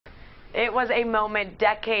It was a moment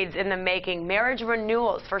decades in the making. Marriage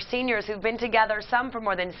renewals for seniors who've been together, some for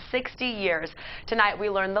more than 60 years. Tonight we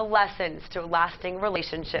learn the lessons to lasting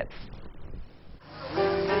relationships.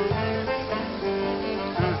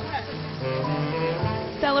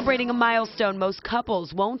 Celebrating a milestone most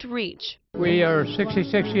couples won't reach. We are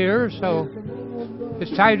 66 years, so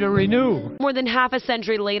it's time to renew. More than half a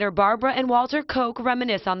century later, Barbara and Walter Koch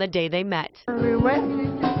reminisce on the day they met. We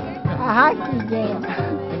went to a hockey game.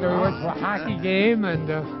 And we went to a hockey game, and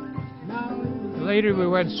later we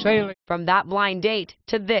went sailing. From that blind date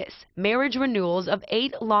to this, marriage renewals of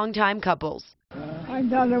 8 longtime couples. I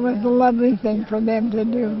thought it was a lovely thing for them to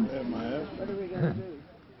do.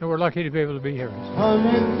 And we're lucky to be able to be here.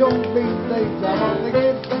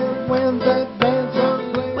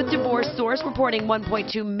 With Divorce Source reporting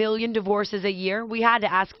 1.2 million divorces a year, we had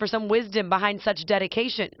to ask for some wisdom behind such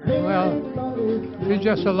dedication. Well, she's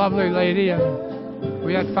just a lovely lady, and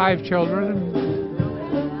we had 5 children,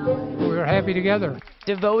 and we were happy together.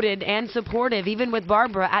 Devoted and supportive, even with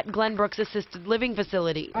Barbara at Glenbrook's assisted living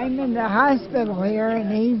facility. I'm in the hospital here,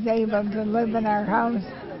 and he's able to live in our house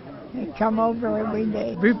and come over every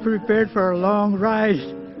day. Be prepared for a long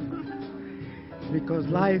ride because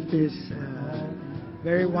life is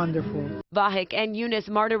very wonderful. Vahik and Eunice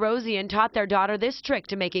Martirosian taught their daughter this trick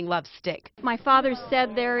to making love stick. My father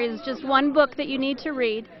said there is just one book that you need to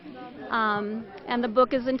read, and the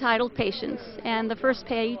book is entitled Patience. And the first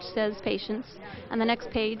page says patience, and the next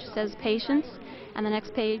page says patience, and the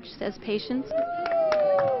next page says patience.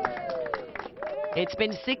 It's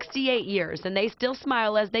been 68 years, and they still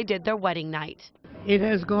smile as they did their wedding night. It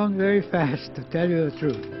has gone very fast, to tell you the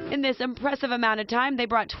truth. In this impressive amount of time, they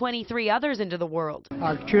brought 23 others into the world.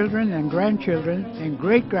 Our children and grandchildren and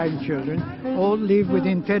great-grandchildren all live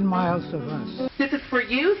within 10 miles of us. This is for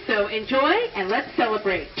you, so enjoy and let's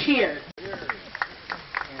celebrate. Cheers.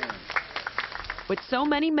 With so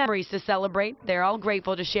many memories to celebrate, they're all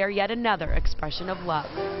grateful to share yet another expression of love.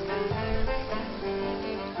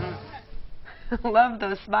 Love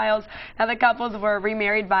those smiles. Now, the couples were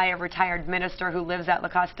remarried by a retired minister who lives at La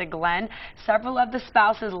Costa Glen. Several of the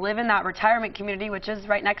spouses live in that retirement community, which is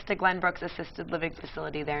right next to Glenbrook's assisted living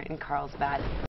facility there in Carlsbad.